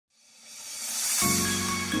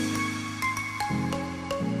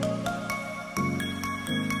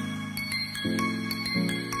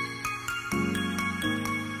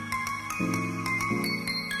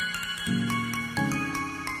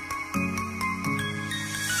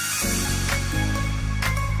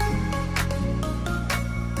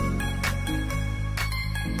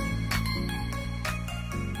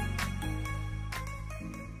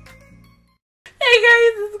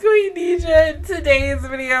today's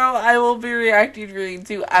video, I will be reacting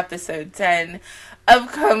to episode 10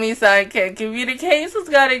 of Komi Can't Communicate. So let's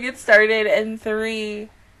go ahead and get started in 3,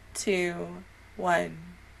 2, 1,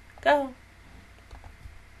 go.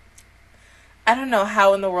 I don't know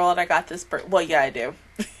how in the world I got this well, yeah, I do.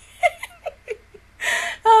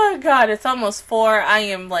 Oh god, it's almost 4. I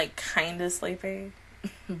am like kinda sleepy,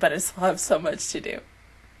 but I still have so much to do.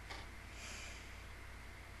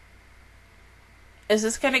 Is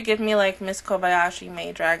this gonna give me like Miss Kobayashi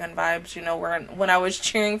May Dragon vibes, you know, when I was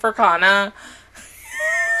cheering for Kana?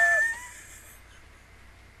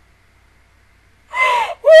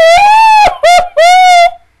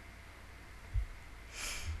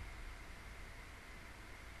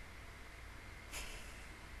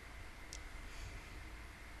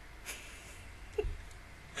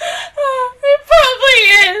 It probably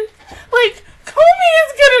is. Like, Komi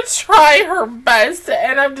is gonna try her best,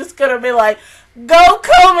 and I'm just gonna be like, go,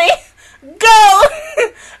 Komi! Go!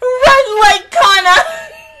 Run like Kana!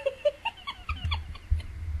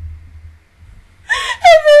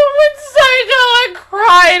 And then when Psycho, I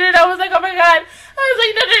cried, and I was like, oh my god. I was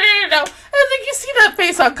like, no. I was like, you see that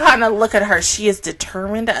face on Kana? Look at her. She is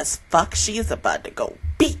determined as fuck. She is about to go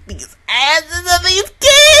beat these asses of these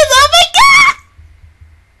kids. Oh my god!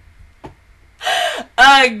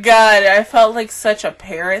 Oh god, I felt like such a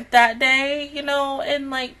parent that day, you know, in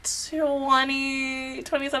like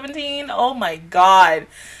 2017. Oh my god.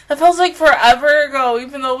 That feels like forever ago,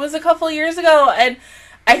 even though it was a couple years ago. And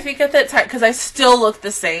I think at that time, because I still look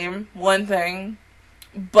the same, one thing,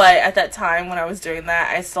 but at that time when I was doing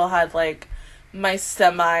that, I still had like my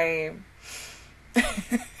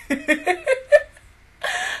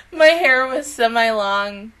my hair was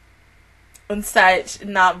semi-long and such,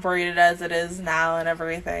 not braided as it is now and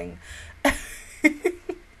everything.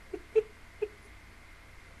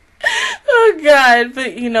 Oh god,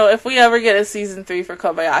 but you know, if we ever get a season 3 for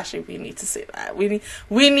Kobayashi, we need to see that. We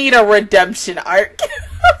need a redemption arc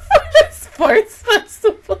for the sports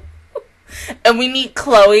festival. And we need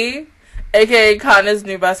Chloe, aka Kana's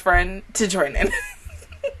new best friend, to join in.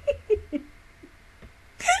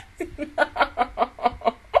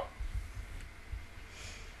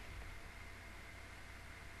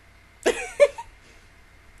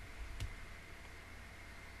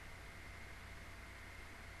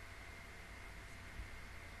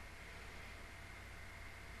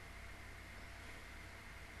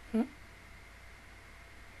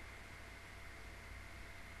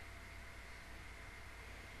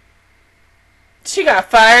 She got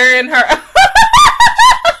fire in her.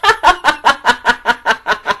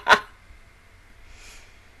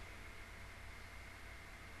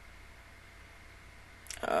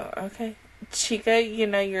 Oh, okay. Chica, you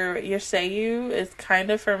know, your Seiyu is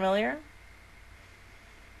kind of familiar.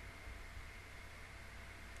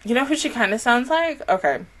 You know who she kind of sounds like?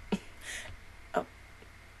 Okay. Oh.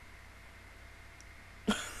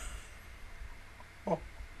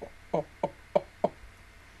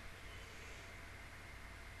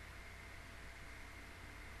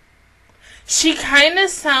 She kind of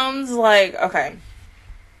sounds like, okay,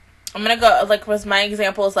 I'm gonna go, like, was my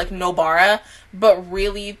example is like Nobara, but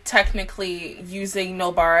really technically using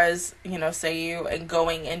Nobara's, you know, Seiyu and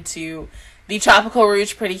going into the Tropical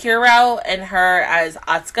Rouge Pretty Cure route, and her as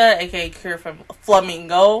Atsuka, aka Cure from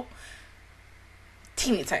Flamingo.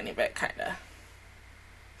 Teeny tiny bit, kinda.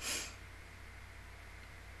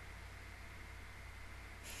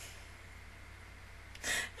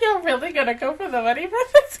 You're really gonna go for the money for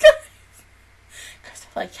this guy?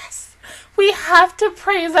 Like, yes, we have to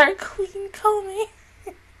praise our queen, Komi.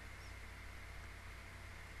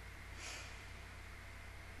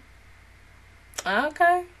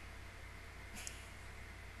 Okay.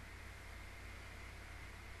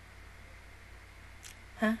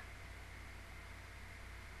 Huh?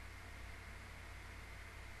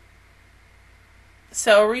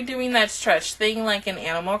 So are we doing that stretch thing like in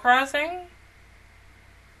Animal Crossing?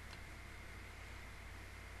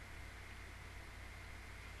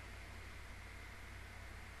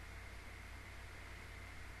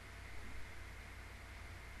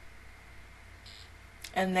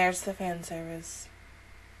 And there's the fan service.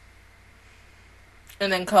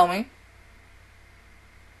 And then Komi.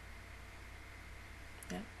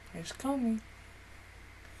 Yep, there's Komi.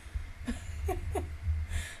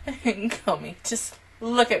 Komi, just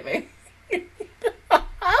look at me.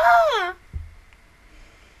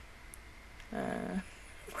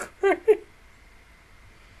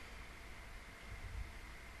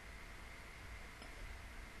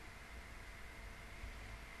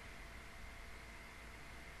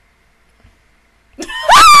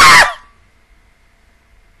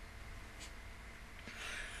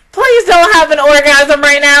 have an orgasm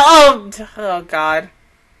right now. Oh God.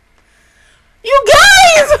 You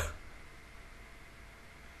guys!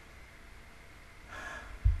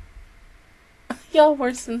 Y'all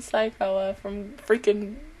worse than Psycho from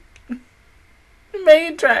freaking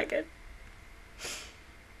Main Dragon.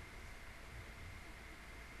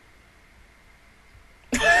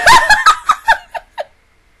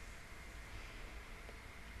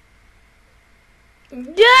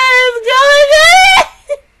 Yes, go ahead.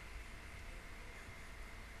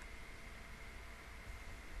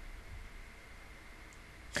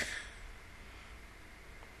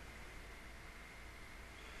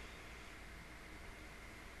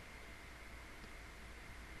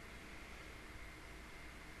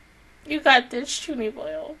 You got this, Chuny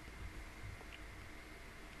Boyle.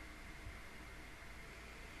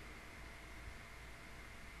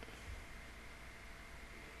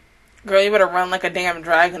 Girl, you better run like a damn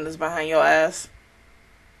dragon that's behind your ass.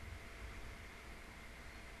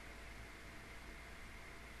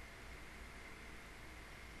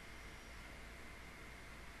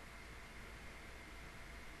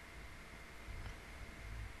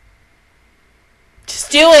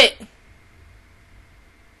 Just do it.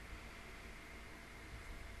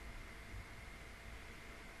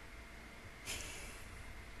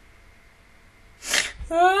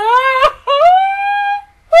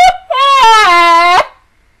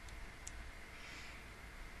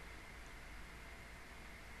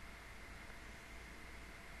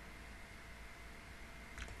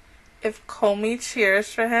 If Komi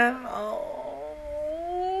cheers for him,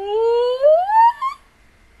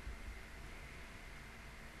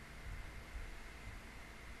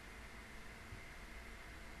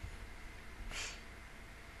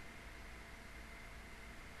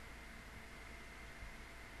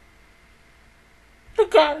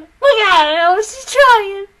 Look at her. Look at her. Oh, she's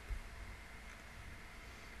trying.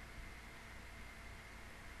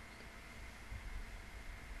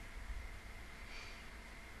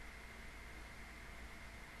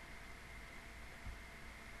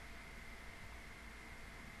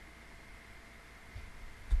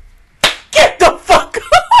 Get the fuck up.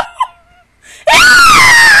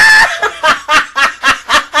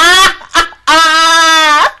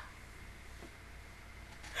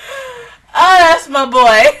 Oh, that's my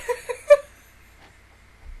boy.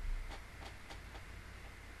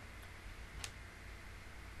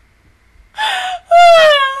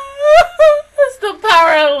 That's the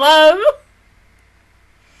power of love.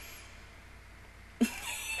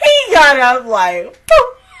 He got up like,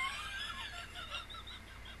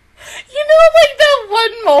 you know, like that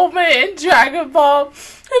one moment in Dragon Ball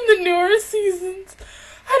in the newer seasons.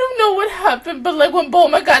 I don't know what happened, but like when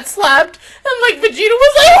Bulma got slapped and like Vegeta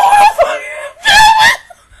was like, oh the fuck.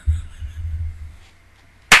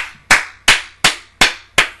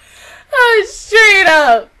 Oh, straight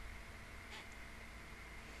up.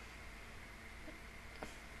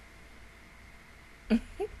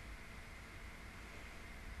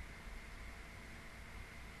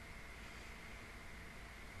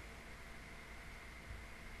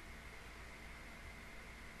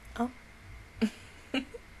 Oh.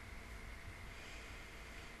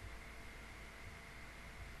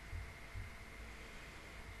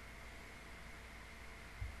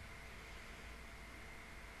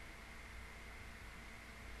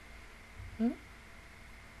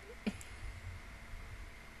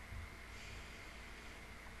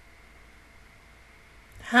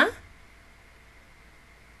 Huh?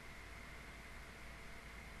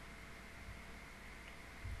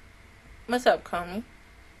 What's up, Komi?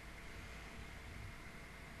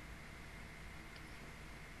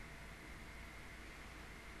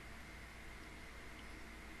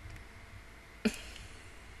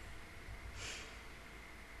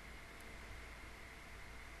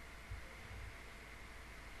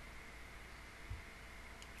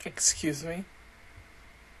 Excuse me?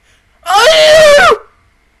 Oh!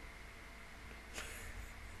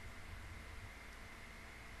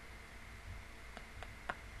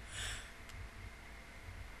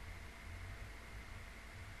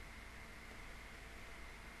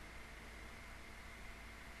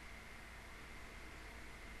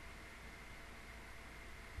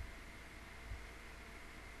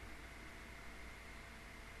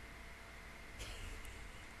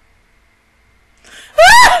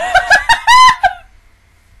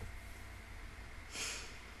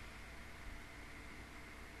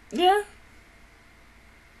 Yeah.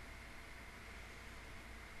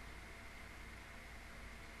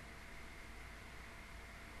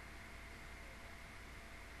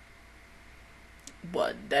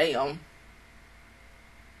 But damn.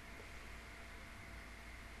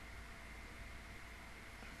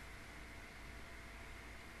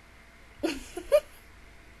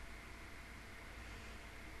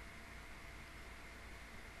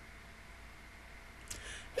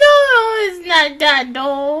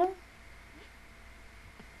 no.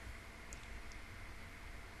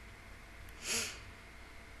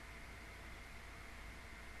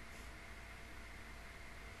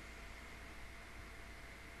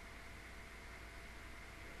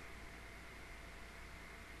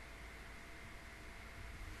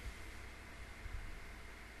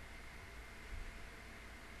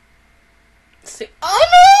 See, oh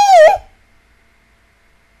no!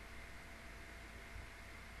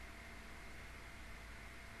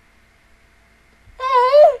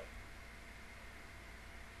 Oh.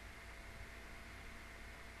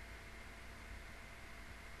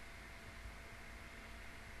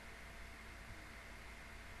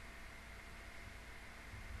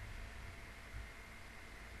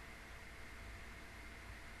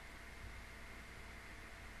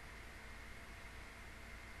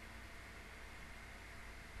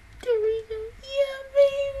 Yeah,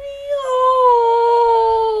 baby.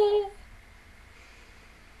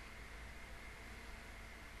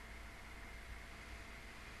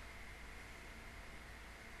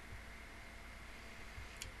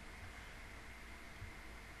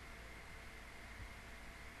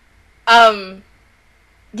 Oh.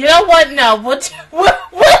 You know what? No, we'll talk about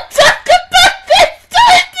this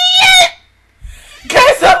towards the end.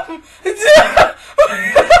 Guys, oh.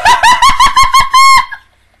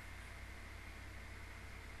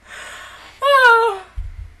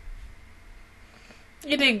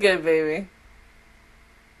 You did good, baby.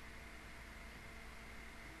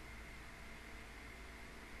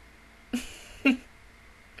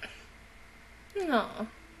 No.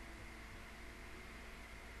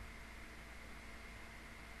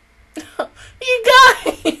 You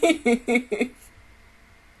guys.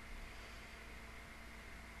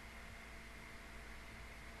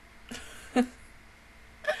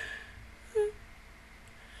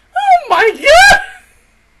 Oh my god.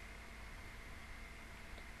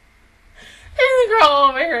 There's a girl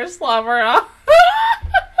over here slobbering off.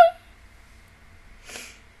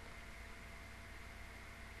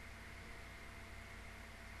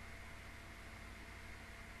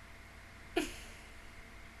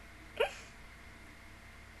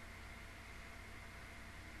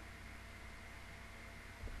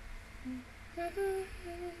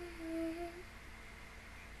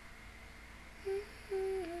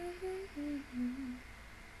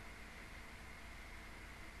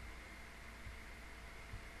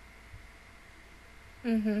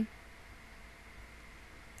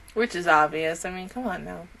 Which is obvious. I mean, come on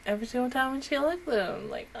now. Every single time when she looked at him,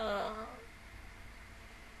 like, oh.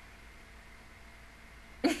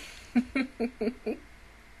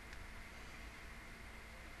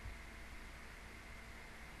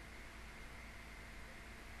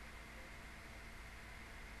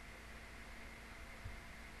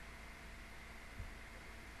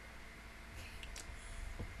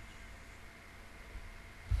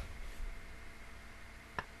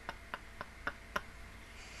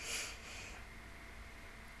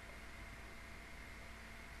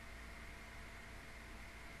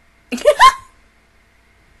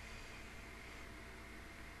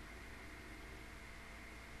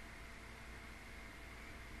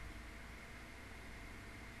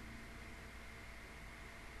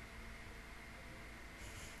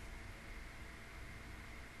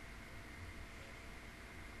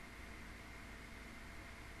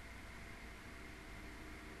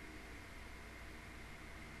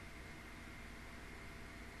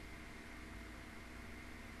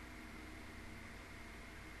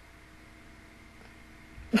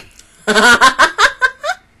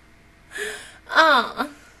 Oh.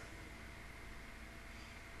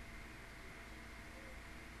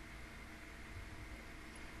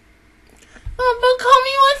 Oh, but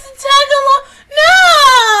Komi wants to tag along.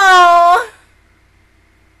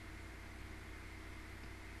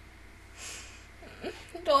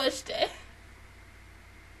 No! Došte.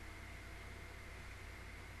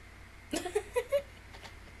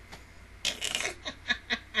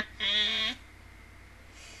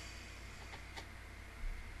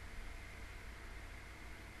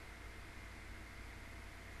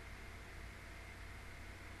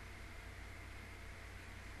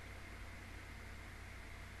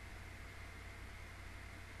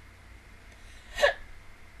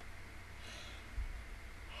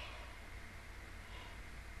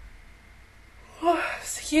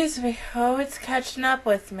 Excuse me. Oh, it's catching up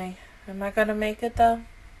with me. Am I gonna make it though?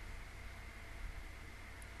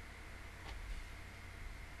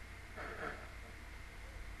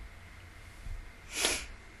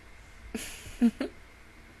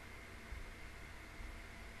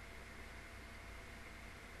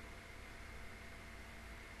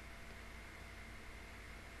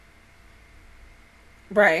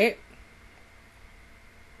 Right.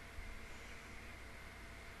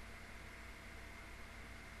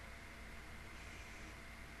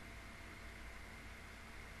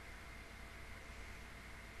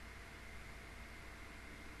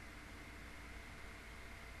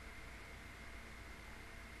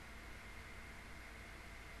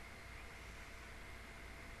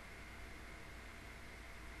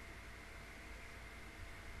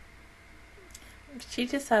 She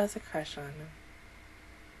just has a crush on him.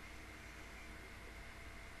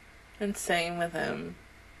 And same with him.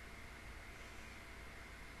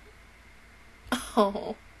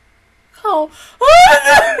 Oh. Oh.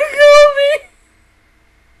 Oh, Komi!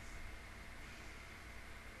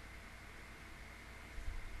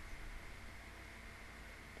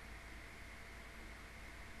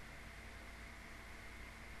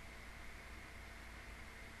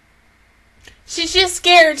 She's just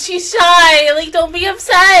scared. She's shy. Like, don't be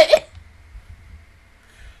upset.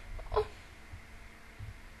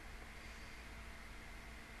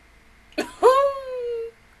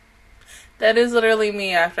 That is literally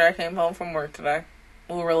me after I came home from work today.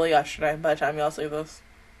 Well, really yesterday, by the time y'all see this.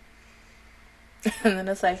 And then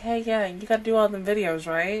it's like, hey, yeah, you gotta do all them videos,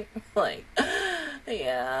 right? Like,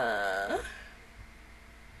 yeah.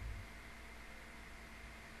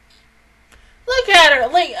 Look at her.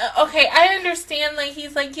 Like, okay, I understand, like,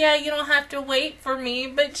 he's like, yeah, you don't have to wait for me.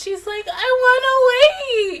 But she's like, I wanna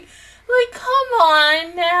wait. Like, come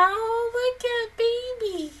on now. Look at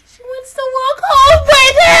baby. She wants to walk home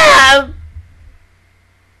with him.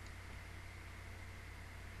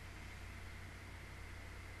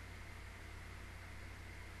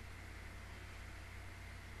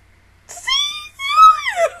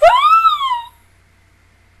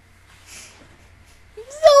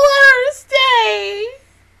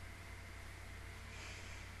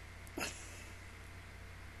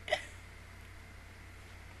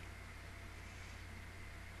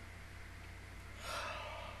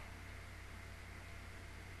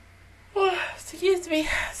 Excuse me.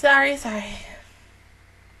 Sorry.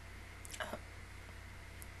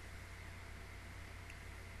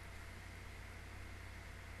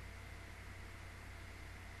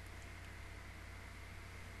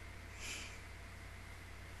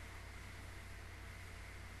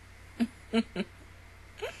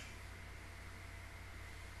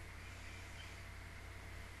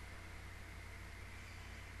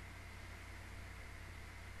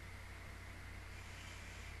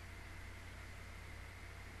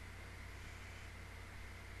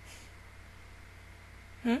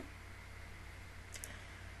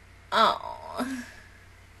 Oh.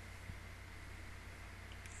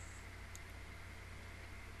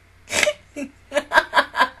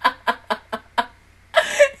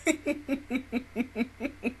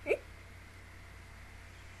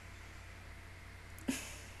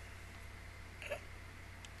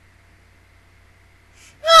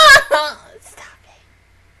 Stop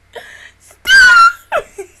it. Stop.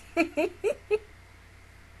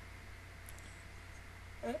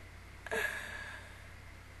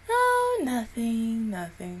 Oh,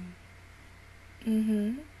 nothing.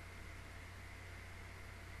 Mm-hmm.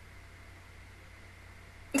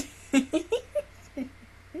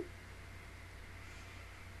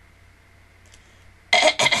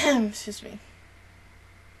 Excuse me.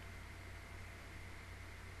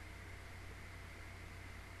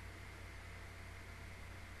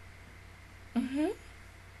 Mm-hmm.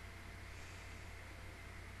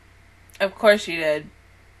 Of course you did.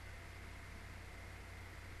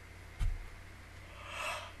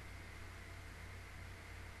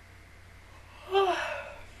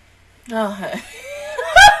 Oh.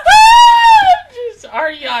 Just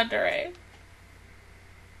are yandere.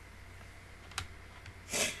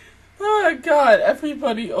 Oh God,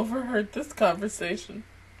 everybody overheard this conversation.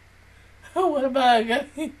 Oh, what about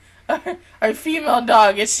our female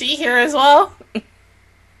dog? Is she here as well?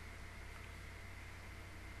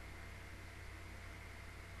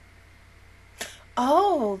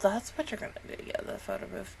 Oh, that's what you're gonna do. Yeah, the photo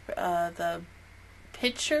booth, the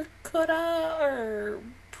picture coulda or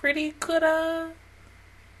pretty coulda.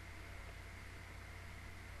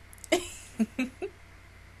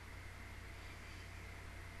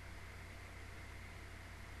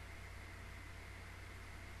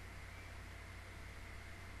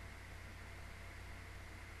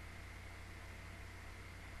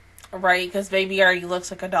 Right, because baby already looks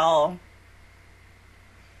like a doll.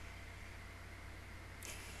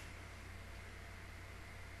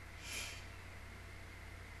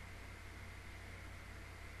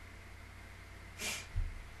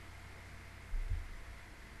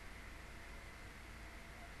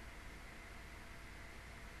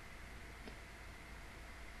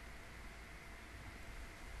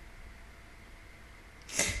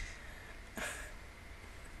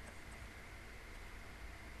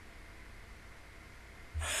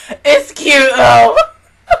 It's cute though.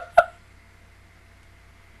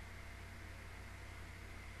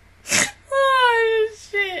 Oh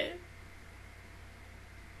shit.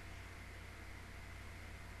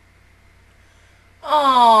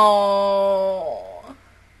 Oh,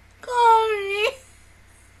 Komi.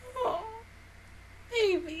 Oh,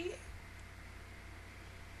 baby.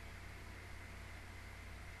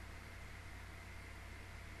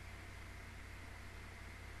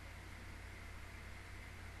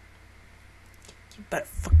 You better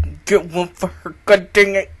fucking get one for her, god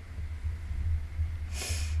dang it.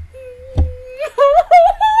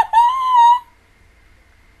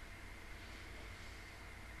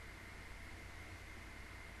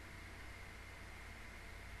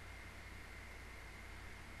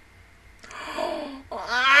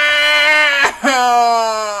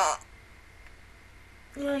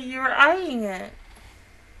 Yeah, you were eyeing it.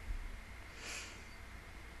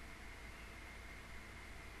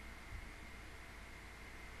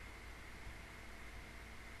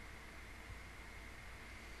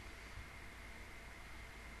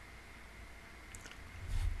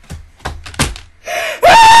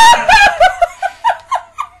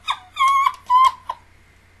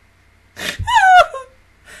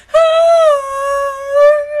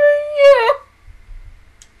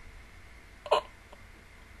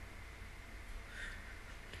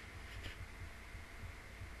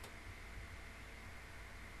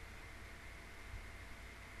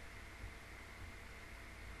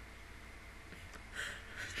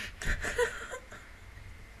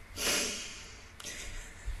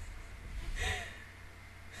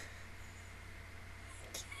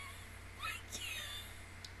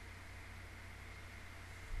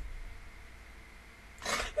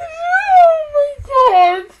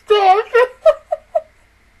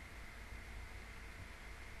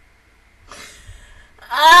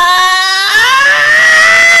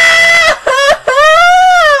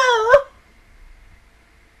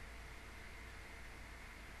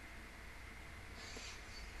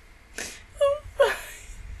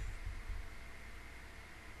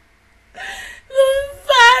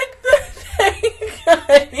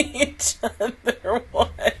 Each other one.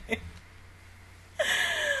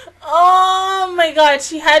 Oh my god,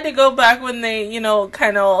 she had to go back when they,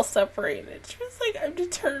 kind of all separated. She was like, I'm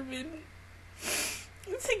determined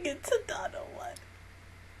to get to Dunna one.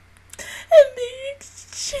 And they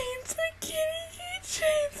exchanged the kitty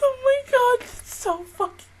keychains. Oh my god, that's so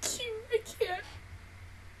fucking cute. I can't.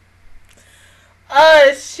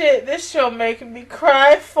 Oh shit, this show making me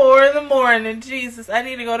cry 4 in the morning. Jesus, I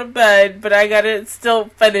need to go to bed, but I gotta still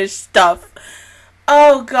finish stuff.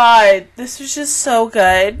 Oh god, this was just so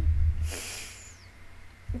good.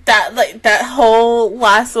 That whole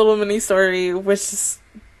last little mini story was just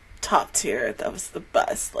top tier. That was the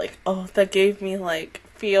best. That gave me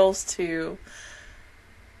feels to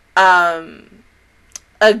a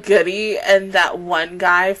Goody and that one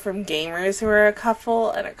guy from Gamers who were a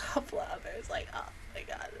couple and a couple others. Oh my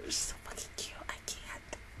god, it was so fucking cute. I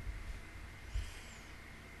can't.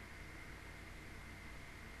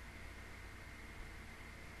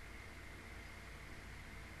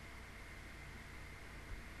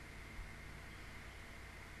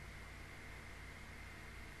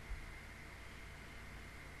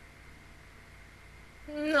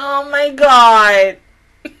 Oh my god.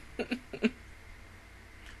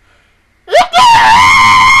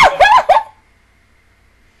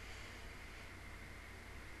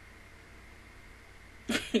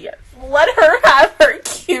 Yes, let her have her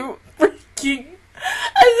cute, freaking,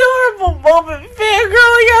 adorable moment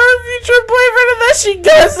fangirling on her future boyfriend, and then she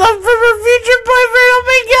gets up from her future boyfriend. Oh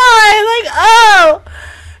my god, oh,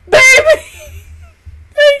 baby.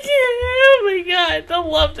 I can't, oh my god, the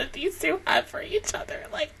love that these two have for each other.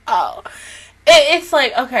 It's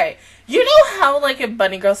okay, you know how, in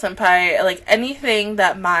Bunny Girl Senpai, anything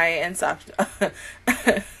that Mai and Sakta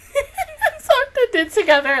did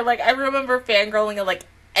together, I remember fangirling at,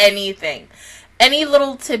 anything. Any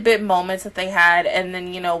little tidbit moments that they had, and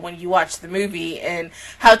then, when you watch the movie, and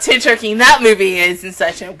how tit-jerking that movie is, and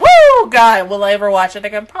such, and woo, god, will I ever watch it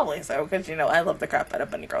again? Probably so, because, I love the crap out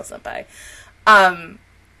of Bunny Girl Senpai.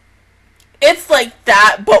 It's like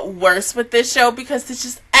that, but worse with this show, because it's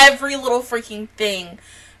just every little freaking thing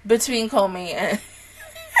between Komi and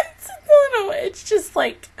it's just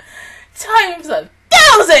times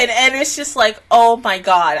 1,000, and it's just oh my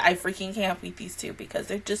god, I freaking can't beat these two because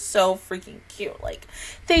they're just so freaking cute.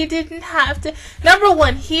 They didn't have to. Number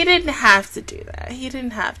one, he didn't have to do that. He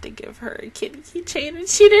didn't have to give her a kitty keychain, and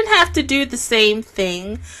she didn't have to do the same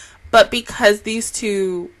thing. But because these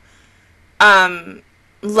two,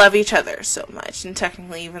 love each other so much. And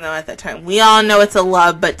technically, even though at that time we all know it's a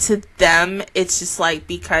love, but to them it's just like,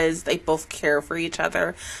 because they both care for each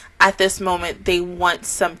other at this moment, they want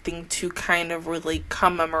something to kind of really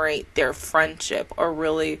commemorate their friendship, or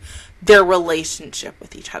really their relationship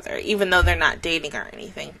with each other, even though they're not dating or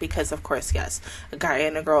anything, because of course, yes, a guy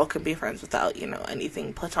and a girl can be friends without, you know,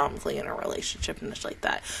 anything platonically in a relationship and such like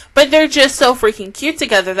that. But they're just so freaking cute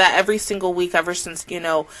together that every single week ever since, you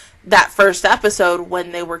know, that first episode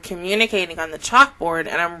when they were communicating on the chalkboard,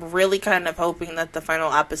 and I'm really kind of hoping that the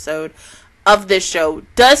final episode of this show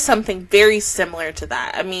does something very similar to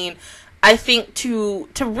that. I mean, I think to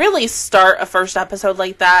really start a first episode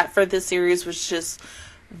like that for this series was just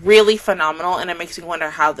really phenomenal, and it makes me wonder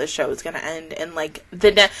how this show is going to end, and like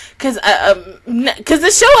because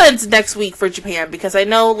the show ends next week for Japan, because I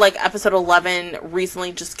know like episode 11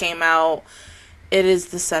 recently just came out. It is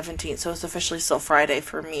the 17th, so it's officially still Friday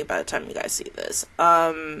for me by the time you guys see this.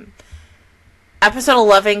 Episode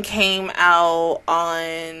 11 came out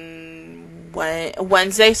on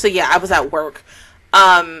Wednesday, so yeah, I was at work.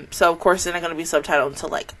 So of course they're not going to be subtitled until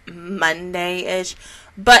like Monday-ish.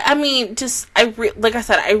 But I mean, just like I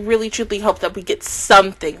said, I really truly hope that we get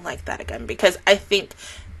something like that again, because I think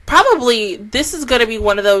probably this is going to be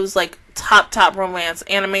one of those like top romance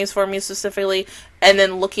animes for me specifically. And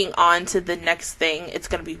then looking on to the next thing, it's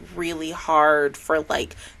going to be really hard for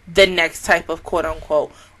like the next type of quote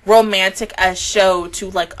unquote romantic as show to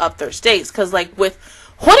like up their stakes, because like with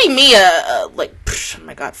Horimiya, like, oh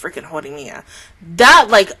my god, freaking Horimiya, that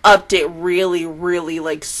like upped it really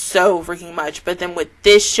like so freaking much. But then with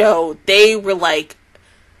this show, they were like,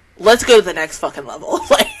 let's go to the next fucking level.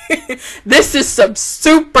 Like, this is some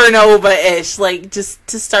supernova-ish, like, just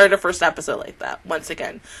to start a first episode like that. Once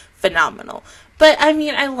again, phenomenal. But I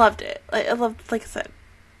mean, I loved it. I loved, like I said,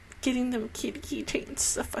 getting them keychains,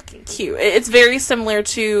 so fucking cute. It's very similar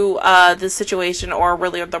to the situation, or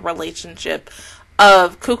really the relationship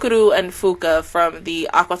of Kukuru and Fuka from the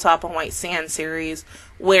Aquatop and White Sand series,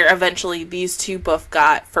 where eventually these two both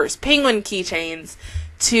got first penguin keychains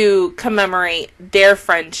to commemorate their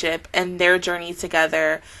friendship and their journey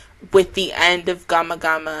together with the end of Gama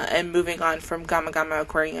Gama and moving on from Gama Gama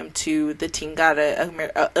Aquarium to the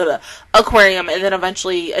Tingara Aquarium, and then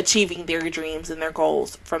eventually achieving their dreams and their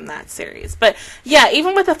goals from that series. But yeah,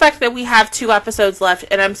 even with the fact that we have 2 episodes left,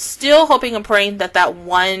 and I'm still hoping and praying that that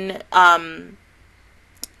one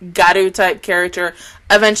Garu type character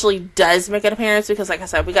eventually does make an appearance, because like I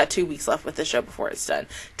said, we got 2 weeks left with the show before it's done.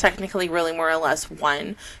 Technically, really more or less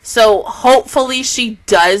 1. So hopefully she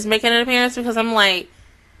does make an appearance, because I'm like,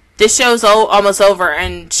 this show's almost over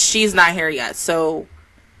and she's not here yet. So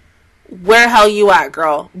where the hell you at,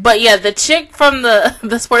 girl? But yeah, the chick from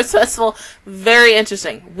the sports festival, very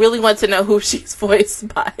interesting. Really want to know who she's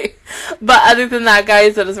voiced by. But other than that,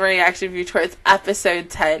 guys, that is my reaction view towards episode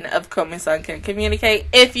 10 of Komi Can't Communicate.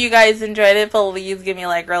 If you guys enjoyed it, please give me a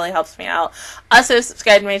like. Really helps me out. Also,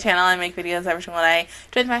 subscribe to my channel. I make videos every single day.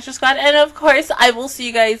 Join the Master Squad. And of course, I will see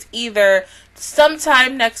you guys either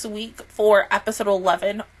sometime next week for episode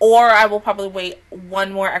 11, or I will probably wait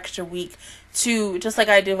one more extra week to, just like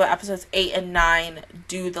I did with episodes 8 and 9,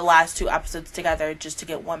 do the last 2 episodes together just to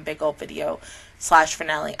get one big old video /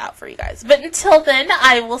 finale out for you guys. But until then,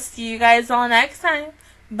 I will see you guys all next time.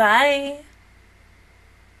 Bye.